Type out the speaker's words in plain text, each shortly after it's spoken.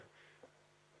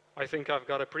I think I've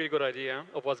got a pretty good idea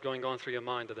of what's going on through your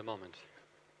mind at the moment.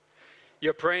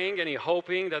 You're praying and you're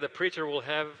hoping that the preacher will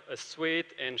have a sweet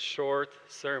and short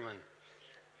sermon.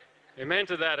 Amen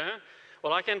to that, huh?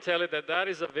 Well, I can tell you that that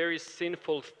is a very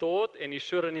sinful thought and you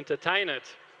shouldn't entertain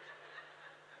it.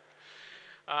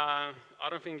 I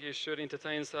don't think you should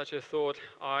entertain such a thought.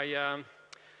 I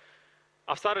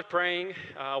started praying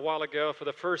a while ago for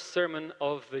the first sermon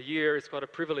of the year. It's quite a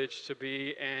privilege to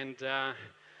be, and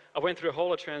I went through a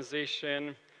whole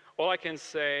transition. All I can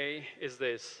say is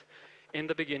this: in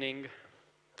the beginning,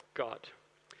 God.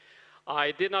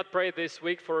 I did not pray this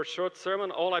week for a short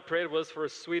sermon. All I prayed was for a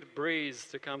sweet breeze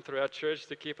to come through our church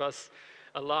to keep us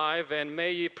alive, and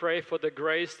may you pray for the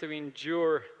grace to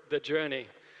endure the journey.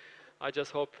 I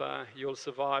just hope you'll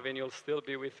survive and you'll still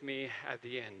be with me at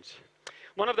the end.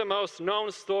 One of the most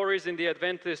known stories in the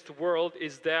Adventist world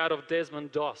is that of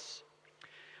Desmond Doss.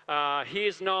 He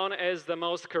is known as the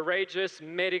most courageous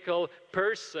medical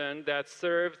person that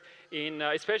served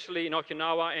especially in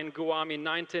Okinawa and Guam in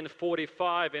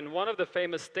 1945. And one of the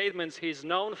famous statements he's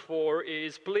known for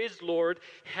is, "Please, Lord,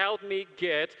 help me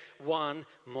get one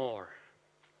more."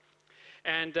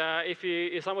 And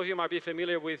if some of you might be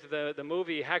familiar with the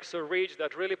movie Hacksaw Ridge,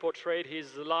 that really portrayed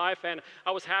his life, and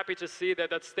I was happy to see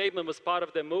that that statement was part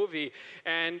of the movie.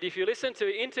 And if you listen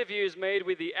to interviews made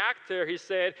with the actor, he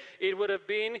said it would have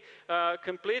been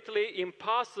completely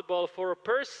impossible for a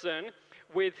person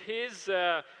with his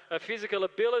physical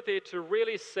ability to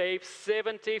really save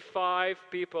 75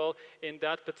 people in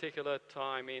that particular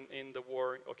time in the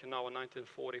war in Okinawa,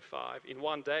 1945. In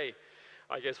one day,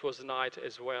 I guess was night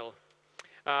as well.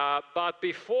 But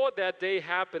before that day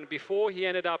happened, before he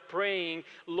ended up praying,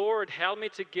 "Lord, help me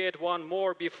to get one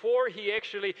more," before he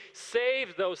actually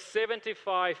saved those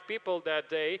 75 people that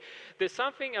day, there's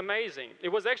something amazing. It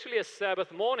was actually a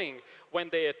Sabbath morning when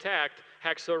they attacked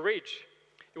Hacksaw Ridge.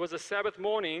 It was a Sabbath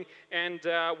morning, and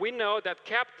we know that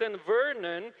Captain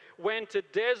Vernon went to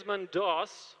Desmond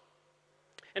Doss,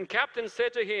 and Captain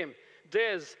said to him,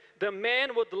 "Des, the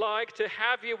men would like to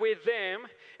have you with them,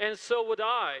 and so would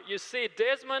I." You see,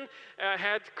 Desmond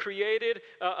had created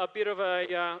a bit of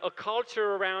a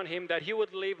culture around him that he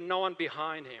would leave no one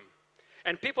behind him.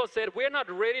 And people said, "We're not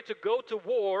ready to go to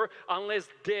war unless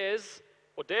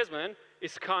Desmond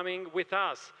is coming with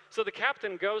us." So the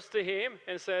captain goes to him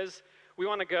and says, "We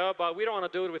want to go, but we don't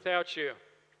want to do it without you."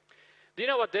 Do you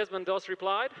know what Desmond Doss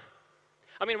replied?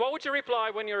 I mean, what would you reply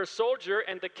when you're a soldier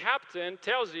and the captain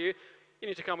tells you, "You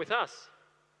need to come with us"?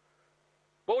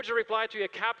 What would you reply to your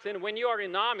captain when you are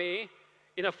in army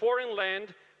in a foreign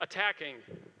land attacking?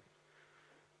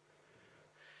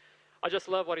 I just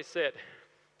love what he said.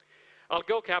 "I'll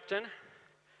go, Captain,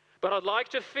 but I'd like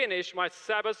to finish my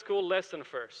Sabbath school lesson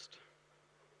first."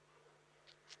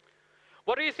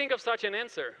 What do you think of such an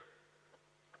answer?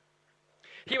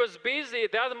 He was busy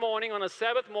that morning on a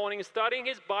Sabbath morning studying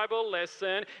his Bible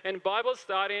lesson and Bible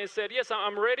study, and he said, "Yes,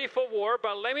 I'm ready for war,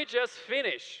 but let me just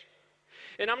finish."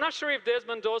 And I'm not sure if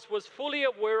Desmond Doss was fully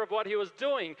aware of what he was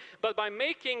doing, but by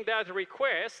making that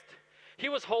request, he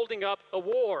was holding up a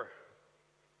war.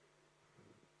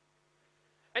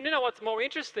 And you know what's more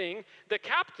interesting? The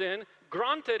captain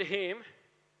granted him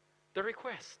the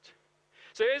request.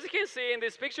 So as you can see in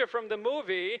this picture from the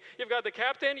movie, you've got the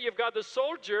captain, you've got the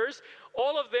soldiers,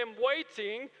 all of them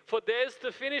waiting for Des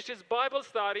to finish his Bible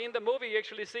study. In the movie, you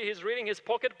actually see he's reading his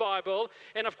pocket Bible.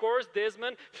 And of course,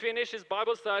 Desmond finished his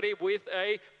Bible study with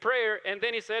a prayer. And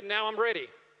then he said, "Now I'm ready."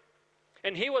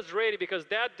 And he was ready because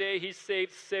that day he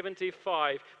saved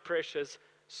 75 precious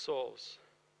souls.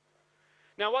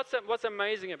 Now, what's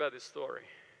amazing about this story?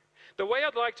 The way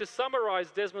I'd like to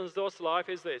summarize Desmond Doss' life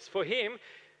is this. For him,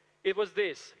 it was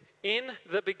this: in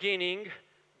the beginning,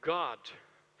 God.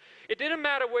 It didn't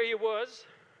matter where he was.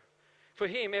 For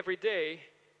him, every day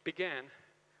began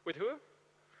with who?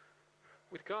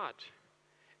 With God.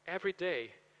 Every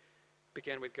day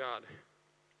began with God.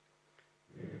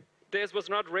 Des was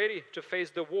not ready to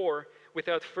face the war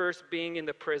without first being in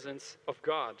the presence of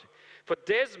God. For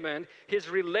Desmond, his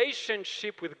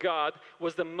relationship with God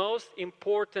was the most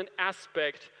important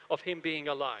aspect of him being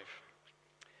alive.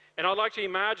 And I'd like to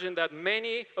imagine that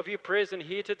many of you present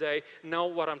here today know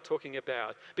what I'm talking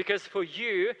about. Because for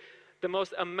you, the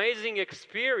most amazing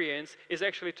experience is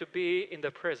actually to be in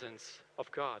the presence of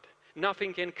God.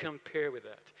 Nothing can compare with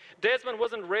that. Desmond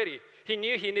wasn't ready. He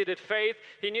knew he needed faith.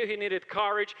 He knew he needed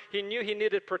courage. He knew he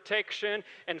needed protection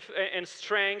and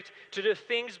strength to do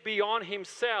things beyond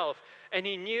himself. And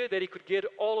he knew that he could get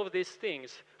all of these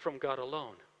things from God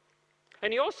alone.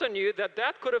 And he also knew that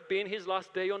that could have been his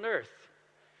last day on earth.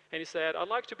 And he said, "I'd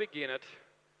like to begin it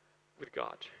with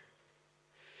God."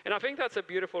 And I think that's a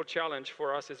beautiful challenge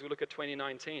for us as we look at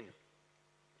 2019.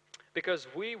 Because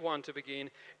we want to begin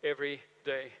every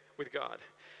day with God.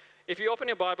 If you open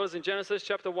your Bibles in Genesis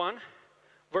chapter 1,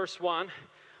 verse 1,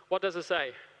 what does it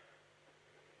say?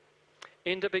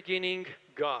 In the beginning,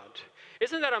 God.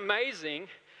 Isn't that amazing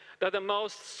that the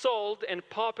most sold and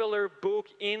popular book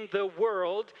in the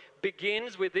world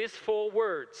begins with these 4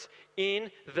 words?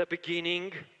 In the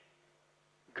beginning,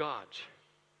 God.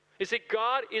 You see,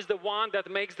 God is the one that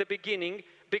makes the beginning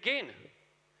begin.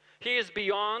 He is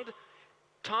beyond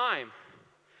time.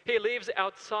 He lives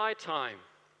outside time.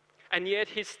 And yet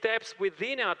He steps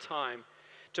within our time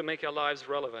to make our lives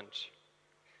relevant.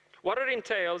 What it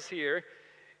entails here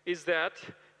is that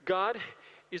God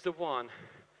is the one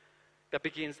that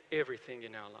begins everything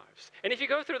in our lives. And if you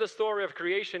go through the story of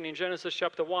creation in Genesis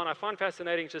chapter 1, I find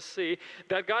fascinating to see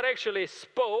that God actually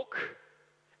spoke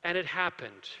and it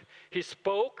happened. He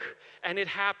spoke and it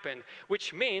happened,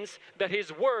 which means that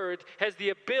His Word has the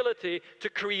ability to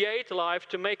create life,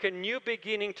 to make a new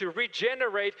beginning, to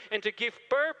regenerate, and to give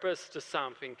purpose to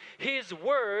something. His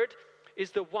Word is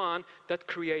the one that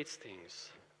creates things.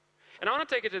 And I want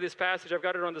to take you to this passage. I've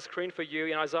got it on the screen for you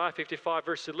in Isaiah 55,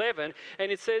 verse 11.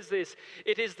 And it says this,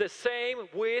 "It is the same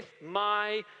with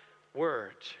my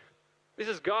word." This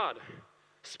is God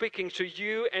speaking to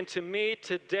you and to me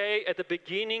today at the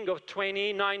beginning of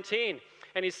 2019.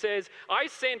 And He says, I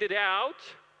send it out.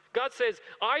 God says,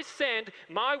 I send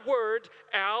my word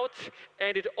out,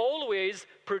 and it always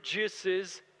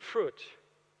produces fruit.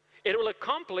 It will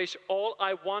accomplish all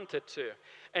I want it to,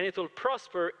 and it will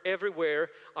prosper everywhere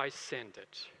I send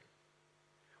it.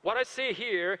 What I see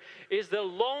here is the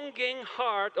longing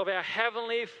heart of our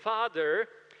Heavenly Father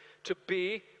to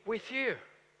be with you,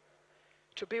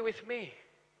 to be with me.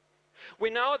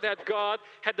 We know that God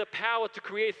had the power to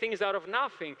create things out of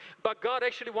nothing, but God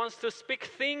actually wants to speak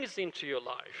things into your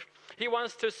life. He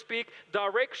wants to speak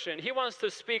direction. He wants to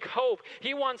speak hope.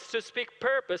 He wants to speak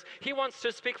purpose. He wants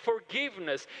to speak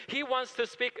forgiveness. He wants to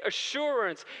speak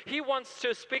assurance. He wants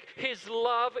to speak His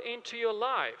love into your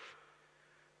life.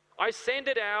 I send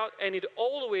it out and it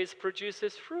always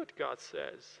produces fruit, God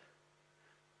says.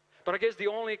 But I guess the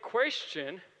only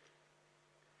question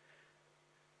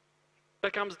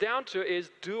that comes down to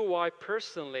is, do I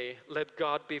personally let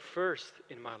God be first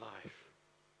in my life?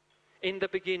 In the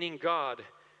beginning, God.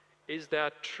 Is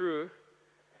that true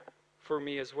for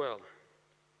me as well?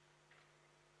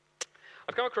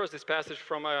 I've come across this passage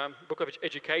from a book of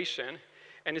education,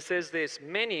 and it says this: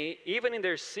 many, even in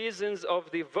their seasons of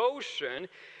devotion,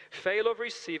 fail of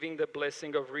receiving the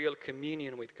blessing of real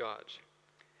communion with God.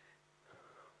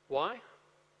 Why?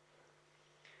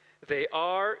 They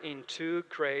are in too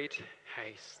great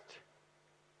haste.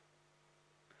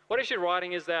 What is she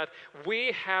writing is that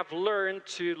we have learned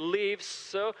to live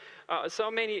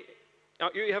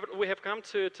we have come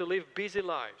to live busy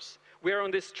lives. We are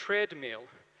on this treadmill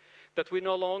that we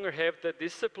no longer have the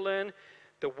discipline,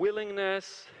 the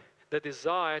willingness, the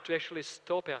desire to actually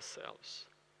stop ourselves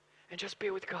and just be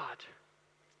with God.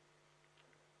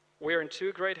 We are in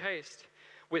too great haste.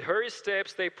 With hurried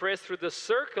steps, they press through the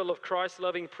circle of Christ's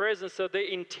loving presence. So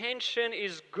the intention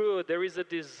is good. There is a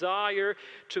desire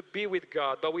to be with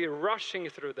God, but we're rushing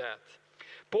through that.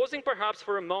 Pausing perhaps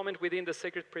for a moment within the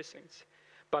sacred precincts,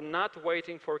 but not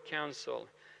waiting for counsel.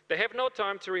 They have no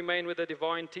time to remain with the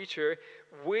divine teacher.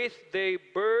 With their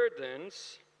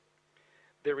burdens,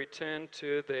 they return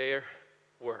to their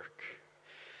work.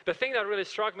 The thing that really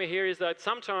struck me here is that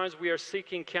sometimes we are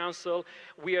seeking counsel,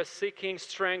 we are seeking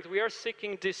strength, we are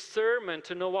seeking discernment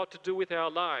to know what to do with our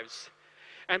lives.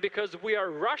 And because we are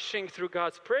rushing through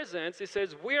God's presence, He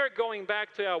says we are going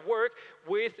back to our work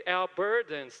with our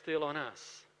burdens still on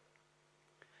us.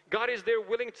 God is there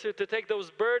willing to take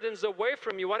those burdens away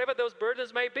from you, whatever those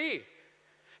burdens may be.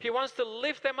 He wants to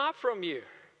lift them up from you.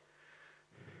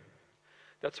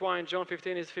 That's why in John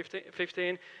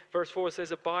 15, verse 4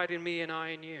 says, abide in me and I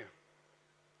in you.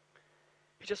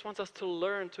 He just wants us to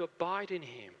learn to abide in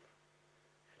Him,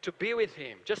 to be with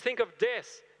Him. Just think of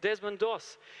Desmond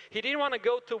Doss. He didn't want to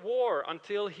go to war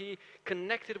until he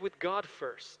connected with God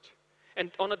first. And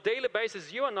on a daily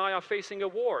basis, you and I are facing a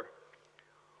war.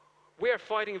 We are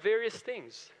fighting various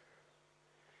things.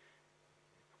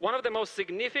 One of the most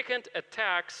significant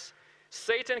attacks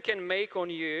Satan can make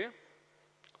on you,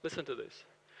 listen to this.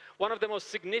 One of the most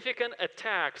significant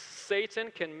attacks Satan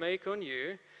can make on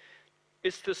you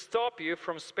is to stop you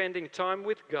from spending time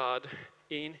with God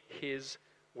in His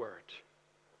Word.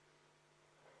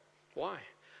 Why?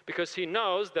 Because he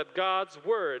knows that God's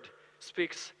Word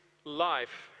speaks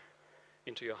life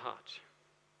into your heart.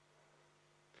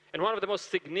 And one of the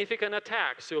most significant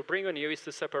attacks He'll bring on you is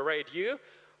to separate you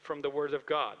from the Word of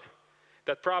God.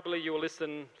 That probably you will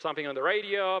listen something on the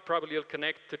radio, probably you'll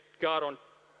connect to God on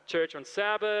church on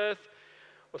Sabbath,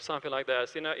 or something like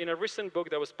that. In a recent book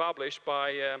that was published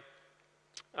by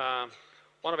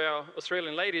one of our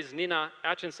Australian ladies, Nina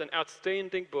Atchison,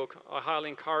 outstanding book. I highly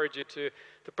encourage you to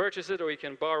purchase it, or you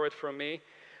can borrow it from me.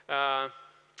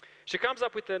 She comes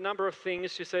up with a number of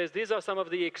things. She says, these are some of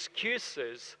the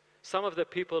excuses some of the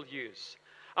people use.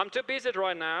 I'm too busy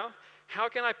right now. How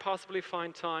can I possibly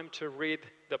find time to read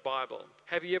the Bible?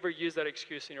 Have you ever used that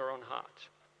excuse in your own heart?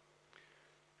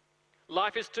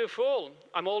 Life is too full.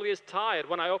 I'm always tired.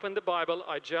 When I open the Bible,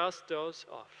 I just doze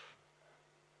off.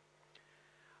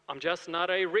 I'm just not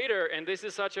a reader, and this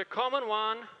is such a common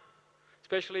one,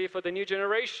 especially for the new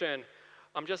generation.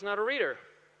 I'm just not a reader.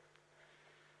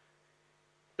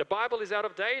 The Bible is out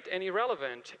of date and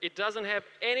irrelevant. It doesn't have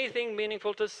anything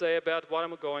meaningful to say about what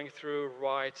I'm going through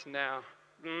right now.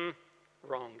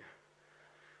 Wrong.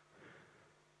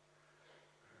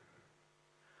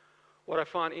 What I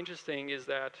find interesting is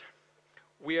that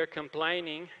we are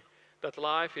complaining that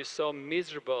life is so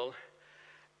miserable,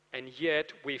 and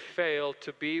yet we fail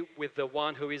to be with the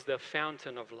one who is the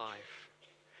fountain of life,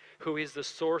 who is the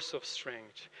source of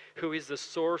strength, who is the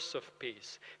source of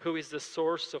peace, who is the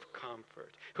source of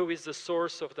comfort, who is the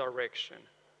source of direction.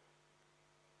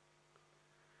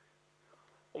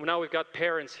 Well, now we've got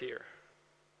parents here.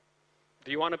 Do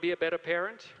you want to be a better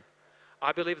parent?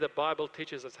 I believe the Bible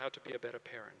teaches us how to be a better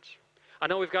parent. I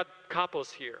know we've got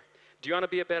couples here. Do you want to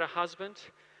be a better husband?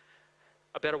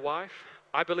 A better wife?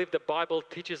 I believe the Bible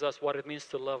teaches us what it means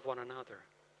to love one another.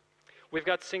 We've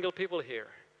got single people here.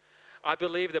 I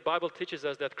believe the Bible teaches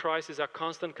us that Christ is our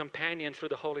constant companion through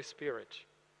the Holy Spirit.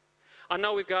 I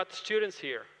know we've got students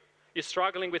here. You're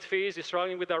struggling with fees, you're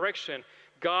struggling with direction.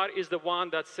 God is the one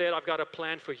that said, I've got a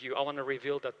plan for you. I want to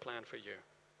reveal that plan for you.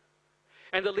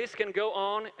 And the list can go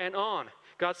on and on.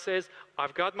 God says,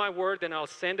 I've got my word and I'll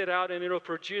send it out and it'll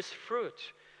produce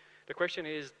fruit. The question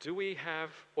is, do we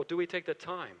take the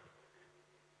time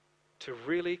to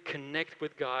really connect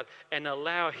with God and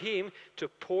allow Him to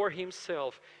pour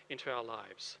Himself into our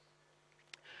lives?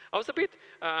 I was a bit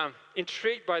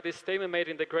intrigued by this statement made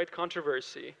in The Great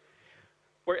Controversy,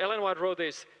 where Ellen White wrote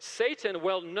this: Satan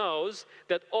well knows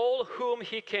that all whom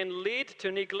he can lead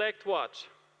to neglect what?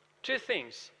 Two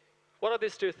things. What are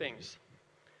these two things?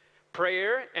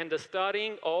 Prayer and the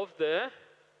studying of the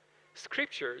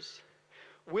Scriptures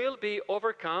will be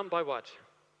overcome by what?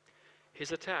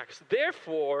 His attacks.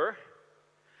 Therefore,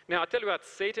 now I tell you what,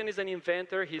 Satan is an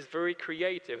inventor, he's very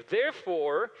creative.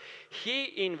 Therefore,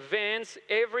 he invents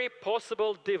every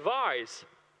possible device.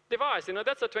 Device,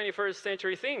 that's a 21st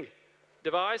century thing.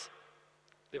 Device,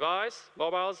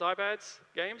 mobiles, iPads,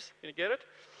 games, you get it?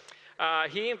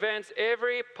 He invents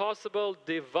every possible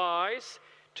device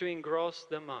to engross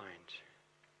the mind.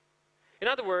 In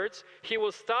other words, he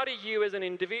will study you as an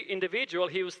individual,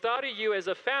 he will study you as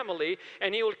a family,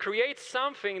 and he will create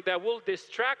something that will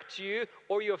distract you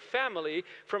or your family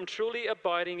from truly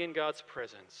abiding in God's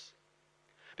presence.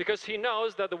 Because he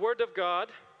knows that the Word of God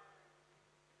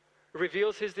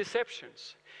reveals his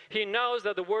deceptions. He knows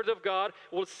that the Word of God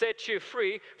will set you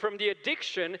free from the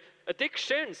addictions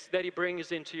that he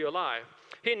brings into your life.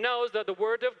 He knows that the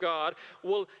Word of God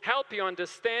will help you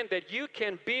understand that you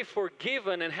can be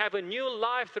forgiven and have a new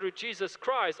life through Jesus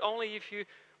Christ only if you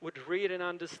would read and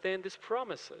understand His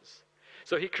promises.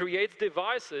 So he creates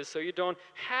devices so you don't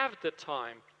have the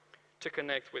time to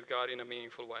connect with God in a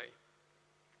meaningful way.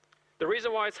 The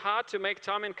reason why it's hard to make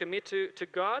time and commit to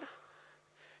God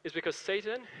is because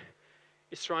Satan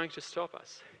is trying to stop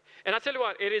us. And I tell you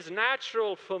what, it is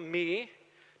natural for me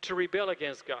to rebel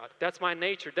against God. That's my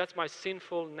nature. That's my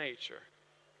sinful nature.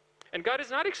 And God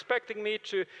is not expecting me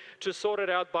to sort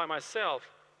it out by myself,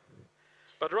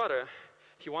 but rather,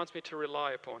 He wants me to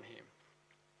rely upon Him.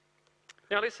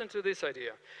 Now listen to this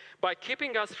idea. By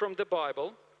keeping us from the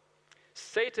Bible,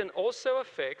 Satan also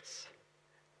affects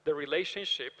the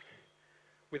relationship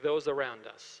with those around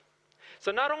us.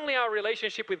 So not only our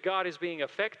relationship with God is being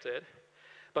affected,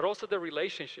 but also the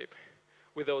relationship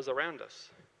with those around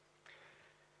us.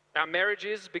 Our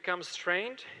marriages become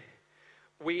strained.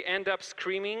 We end up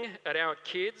screaming at our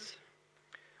kids.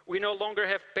 We no longer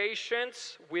have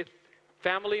patience with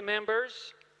family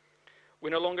members. We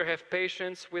no longer have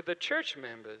patience with the church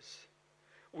members.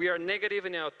 We are negative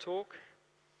in our talk,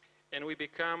 and we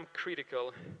become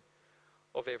critical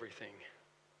of everything.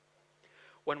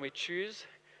 When we choose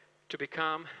to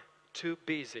become too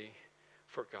busy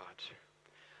for God.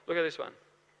 Look at this one.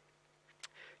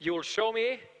 You will show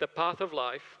me the path of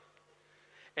life,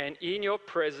 and in your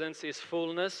presence is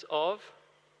fullness of...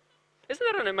 Isn't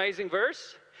that an amazing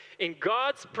verse? In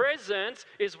God's presence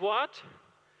is what?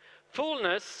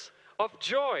 Fullness of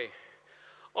joy.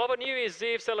 Of a New Year's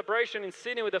Eve celebration in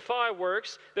Sydney with the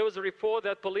fireworks, there was a report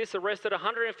that police arrested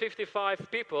 155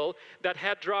 people that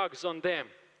had drugs on them.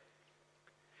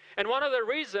 And one of the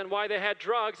reasons why they had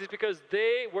drugs is because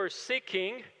they were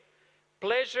seeking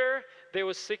pleasure, they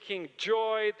were seeking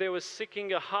joy, they were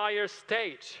seeking a higher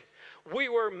state. We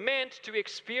were meant to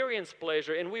experience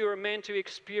pleasure, and we were meant to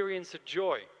experience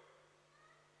joy.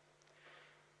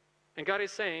 And God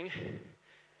is saying,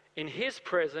 in His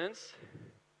presence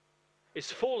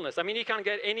is fullness. I mean, you can't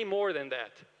get any more than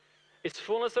that. It's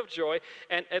fullness of joy,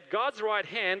 and at God's right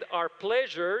hand are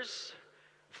pleasures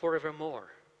forevermore.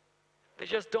 They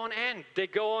just don't end. They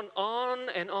go on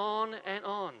and on and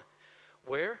on.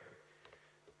 Where?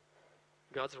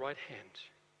 God's right hand.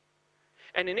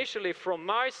 And initially, from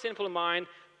my sinful mind,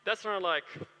 that's not like,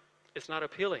 it's not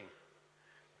appealing.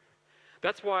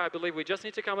 That's why I believe we just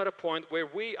need to come at a point where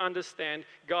we understand,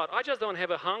 God, I just don't have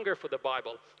a hunger for the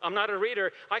Bible. I'm not a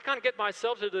reader. I can't get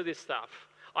myself to do this stuff.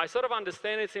 I sort of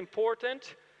understand it's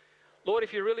important. Lord,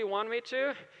 if you really want me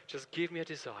to, just give me a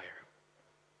desire.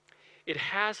 It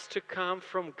has to come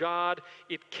from God.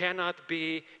 It cannot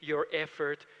be your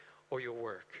effort or your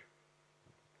work.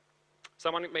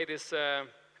 Someone made this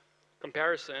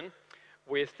comparison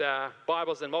with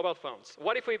Bibles and mobile phones.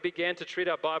 What if we began to treat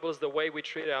our Bibles the way we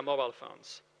treat our mobile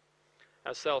phones,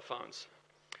 our cell phones?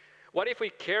 What if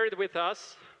we carried it with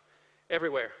us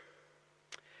everywhere?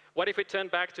 What if we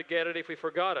turned back to get it if we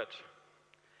forgot it?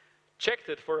 Checked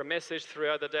it for a message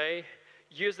throughout the day,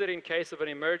 used it in case of an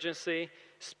emergency,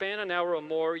 spent an hour or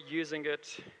more using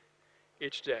it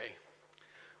each day.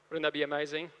 Wouldn't that be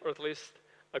amazing? Or at least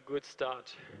a good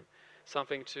start,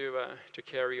 something to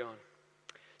carry on.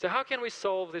 So how can we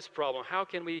solve this problem? How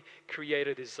can we create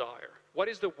a desire? What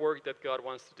is the work that God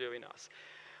wants to do in us?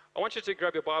 I want you to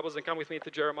grab your Bibles and come with me to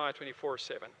Jeremiah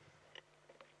 24:7.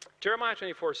 Jeremiah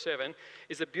 24:7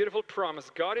 is a beautiful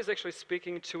promise. God is actually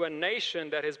speaking to a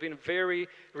nation that has been very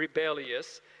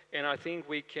rebellious, and I think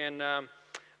we can,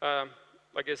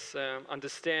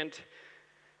 understand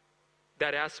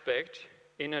that aspect.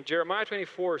 In Jeremiah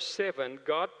 24:7,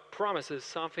 God promises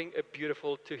something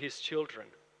beautiful to His children.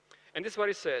 And this is what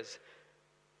He says: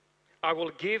 I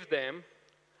will give them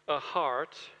a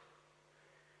heart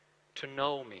to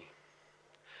know me.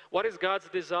 What is God's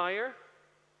desire?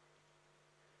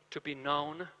 To be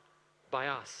known by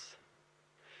us.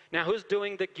 Now, who's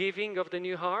doing the giving of the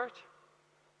new heart?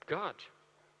 God.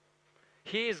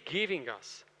 He is giving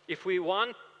us. If we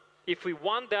want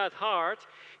that heart,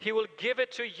 He will give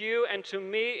it to you and to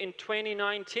me in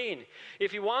 2019.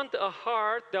 If you want a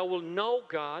heart that will know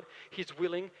God, He's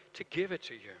willing to give it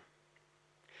to you.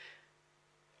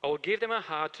 I will give them a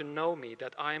heart to know me,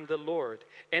 that I am the Lord,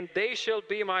 and they shall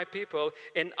be my people,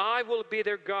 and I will be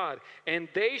their God, and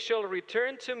they shall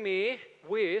return to me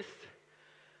with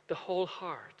the whole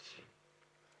heart.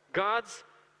 God's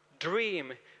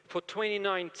dream for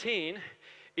 2019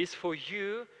 is for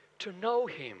you to know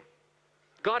Him.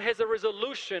 God has a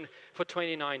resolution for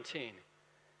 2019,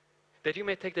 that you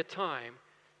may take the time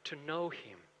to know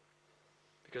Him.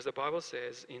 Because the Bible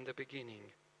says, in the beginning,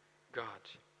 God.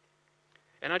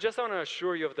 And I just want to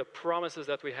assure you of the promises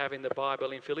that we have in the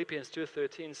Bible. In Philippians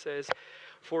 2:13 says,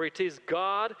 for it is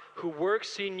God who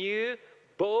works in you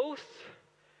both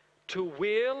to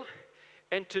will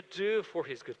and to do for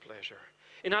His good pleasure.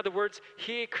 In other words,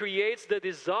 He creates the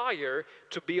desire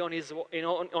to be on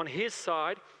His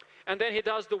side, and then He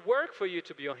does the work for you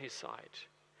to be on His side.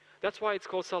 That's why it's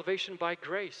called salvation by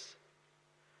grace.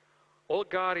 All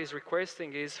God is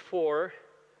requesting is for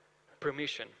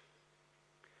permission,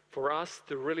 for us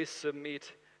to really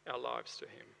submit our lives to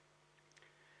Him.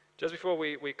 Just before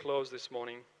we close this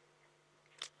morning,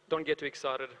 don't get too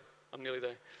excited. I'm nearly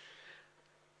there.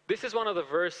 This is one of the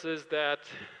verses that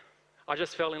I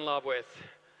just fell in love with.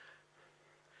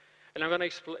 And I'm going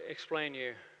to explain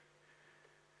you.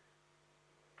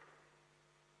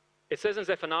 It says in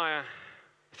Zephaniah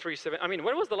 3:7. I mean,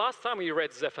 when was the last time you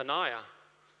read Zephaniah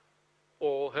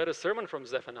or heard a sermon from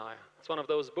Zephaniah? It's one of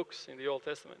those books in the Old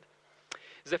Testament.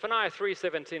 Zephaniah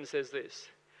 3:17 says this: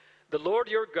 the Lord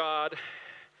your God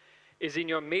is in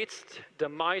your midst, the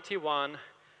mighty one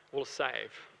will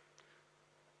save.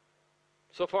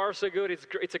 So far, so good.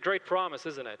 It's a great promise,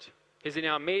 isn't it? He's in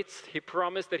our midst. He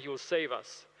promised that He will save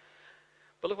us.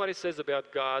 But look what He says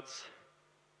about God's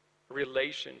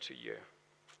relation to you.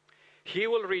 He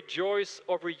will rejoice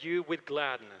over you with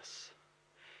gladness.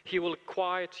 He will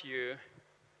quiet you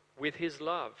with His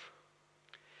love.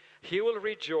 He will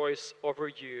rejoice over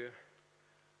you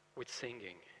with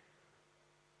singing.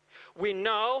 We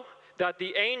know that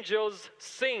the angels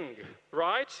sing,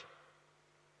 right?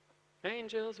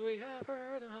 Angels we have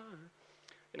heard.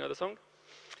 You know the song?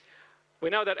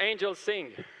 We know that angels sing.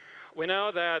 We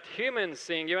know that humans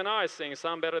sing. You and I sing,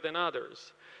 some better than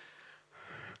others.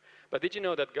 But did you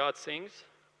know that God sings?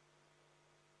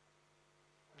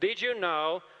 Did you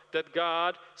know that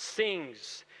God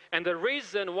sings? And the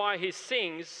reason why He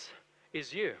sings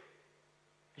is you.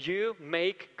 You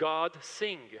make God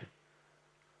sing.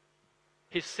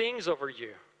 He sings over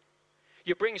you.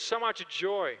 You bring so much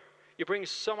joy. You bring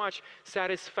so much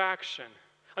satisfaction.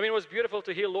 I mean, it was beautiful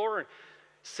to hear Lauren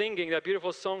singing that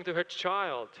beautiful song to her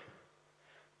child.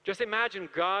 Just imagine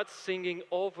God singing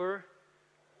over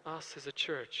us as a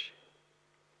church.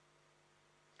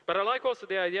 But I like also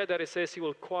the idea that it says He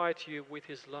will quiet you with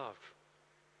His love.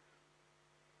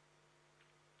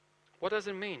 What does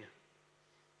it mean?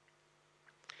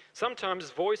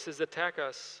 Sometimes voices attack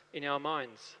us in our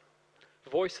minds.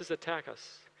 Voices attack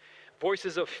us.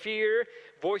 Voices of fear,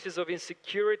 voices of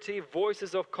insecurity,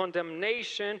 voices of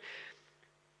condemnation,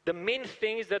 the mean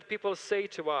things that people say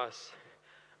to us.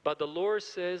 But the Lord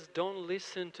says, don't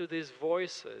listen to these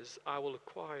voices. I will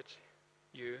quiet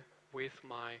you with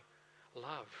my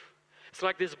love. It's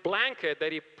like this blanket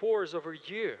that He pours over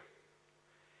you.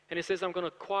 And He says, I'm going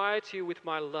to quiet you with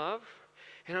my love,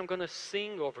 and I'm going to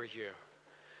sing over you.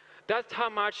 That's how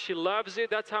much He loves you.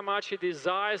 That's how much He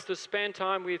desires to spend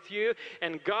time with you.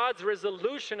 And God's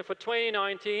resolution for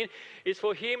 2019 is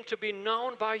for Him to be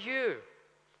known by you.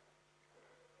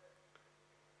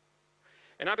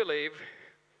 And I believe,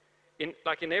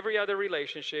 like in every other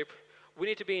relationship, we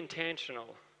need to be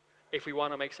intentional if we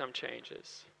want to make some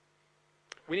changes.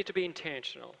 We need to be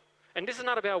intentional. And this is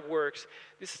not about works.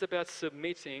 This is about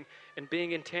submitting and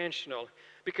being intentional.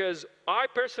 Because I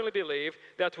personally believe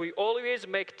that we always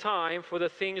make time for the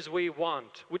things we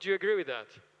want. Would you agree with that?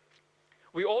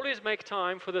 We always make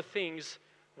time for the things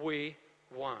we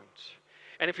want.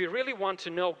 And if you really want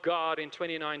to know God in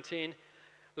 2019,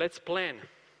 let's plan.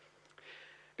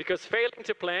 Because failing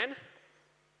to plan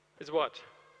is what?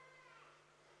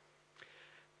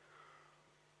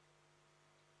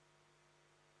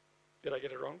 Did I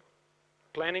get it wrong?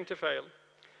 Planning to fail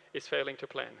is failing to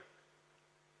plan.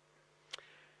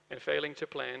 And failing to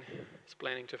plan is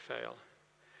planning to fail.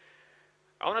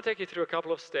 I want to take you through a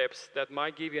couple of steps that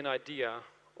might give you an idea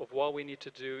of what we need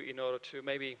to do in order to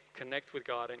maybe connect with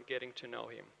God and getting to know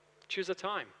Him. Choose a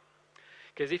time.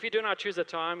 Because if you do not choose a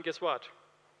time, guess what?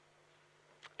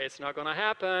 It's not going to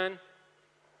happen.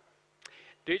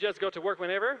 Do you just go to work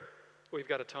whenever? We've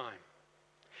got a time.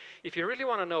 If you really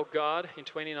want to know God in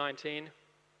 2019,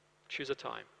 choose a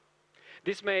time.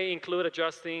 This may include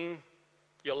adjusting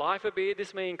your life a bit.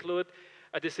 This may include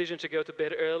a decision to go to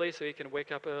bed early so you can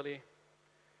wake up early.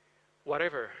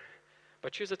 Whatever.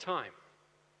 But choose a time.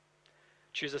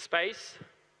 Choose a space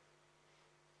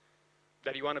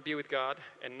that you want to be with God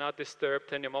and not disturb.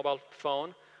 Turn your mobile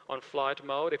phone on flight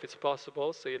mode if it's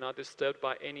possible so you're not disturbed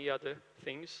by any other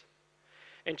things.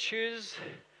 And choose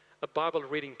a Bible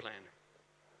reading plan.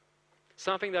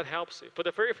 Something that helps you. For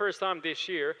the very first time this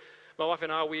year, my wife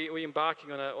and I, we're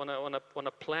embarking on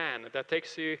a plan that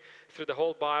takes you through the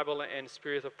whole Bible and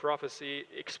Spirit of Prophecy,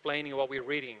 explaining what we're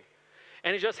reading.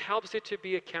 And it just helps you to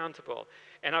be accountable.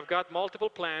 And I've got multiple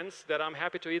plans that I'm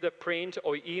happy to either print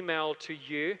or email to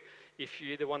you if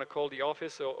you either want to call the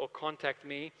office or contact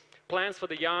me. Plans for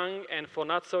the young and for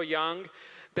not so young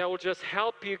that will just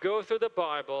help you go through the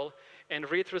Bible and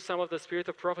read through some of the Spirit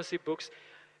of Prophecy books,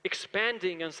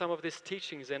 expanding on some of these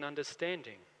teachings and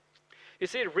understanding. You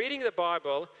see, reading the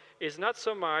Bible is not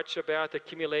so much about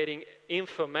accumulating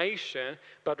information,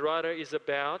 but rather is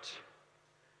about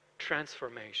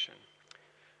transformation.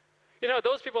 You know,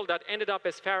 those people that ended up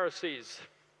as Pharisees,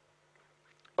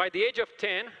 by the age of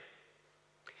 10,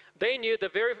 they knew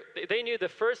the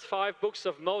first 5 books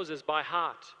of Moses by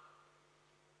heart.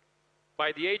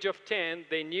 By the age of 10,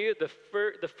 they knew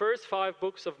the first 5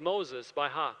 books of Moses by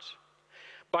heart.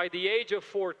 By the age of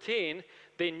 14,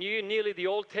 they knew nearly the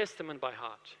Old Testament by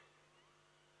heart.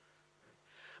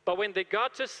 But when they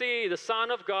got to see the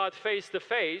Son of God face to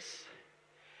face,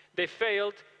 they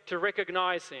failed to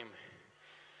recognize Him.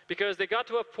 Because they got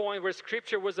to a point where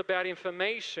Scripture was about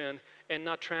information and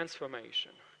not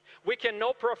transformation. We can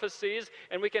know prophecies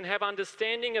and we can have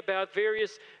understanding about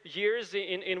various years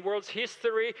in world's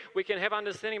history. We can have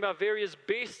understanding about various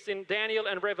beasts in Daniel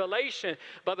and Revelation.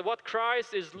 But what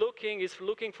Christ is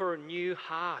looking for a new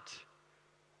heart.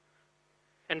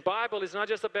 And Bible is not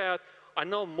just about, I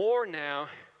know more now,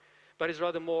 but it's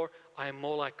rather more, I am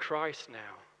more like Christ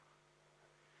now.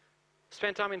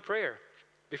 Spend time in prayer,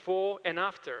 before and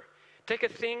after. Take a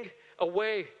thing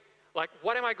away Like,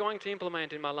 what am I going to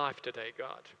implement in my life today,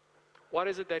 God? What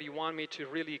is it that you want me to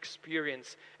really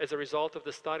experience as a result of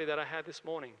the study that I had this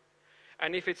morning?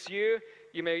 And if it's you,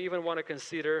 you may even want to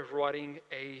consider writing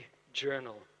a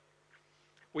journal.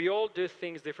 We all do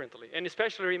things differently. And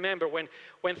especially remember,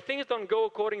 when things don't go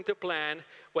according to plan,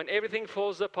 when everything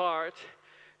falls apart,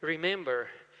 remember,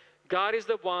 God is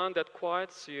the one that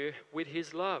quiets you with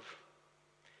His love.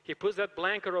 He puts that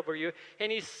blanket over you and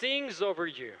He sings over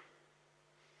you.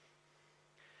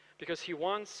 Because He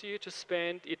wants you to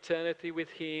spend eternity with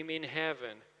Him in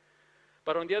heaven.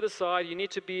 But on the other side, you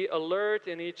need to be alert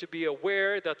and you need to be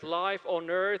aware that life on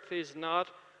earth is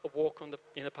not a walk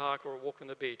in the park or a walk on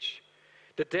the beach.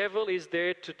 The devil is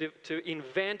there to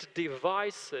invent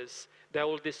devices that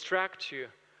will distract you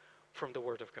from the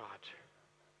Word of God.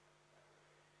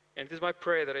 And it is my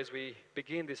prayer that as we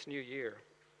begin this new year,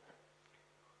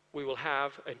 we will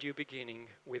have a new beginning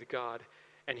with God,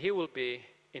 and He will be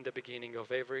in the beginning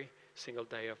of every single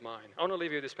day of mine. I want to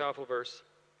leave you this powerful verse.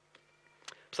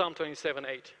 Psalm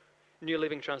 27:8, New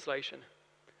Living Translation.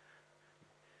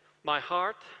 My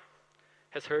heart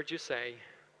has heard you say,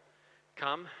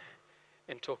 come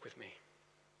and talk with me.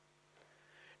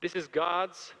 This is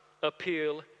God's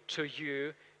appeal to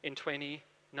you in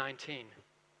 2019.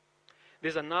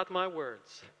 These are not my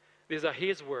words. These are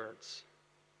His words.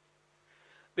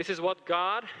 This is what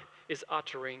God is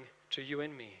uttering to you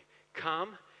and me.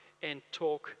 Come and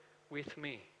talk with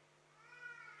me.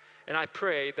 And I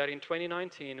pray that in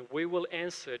 2019 we will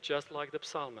answer just like the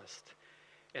psalmist.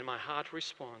 And my heart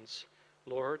responds,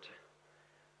 Lord,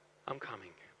 I'm coming.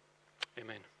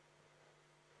 Amen.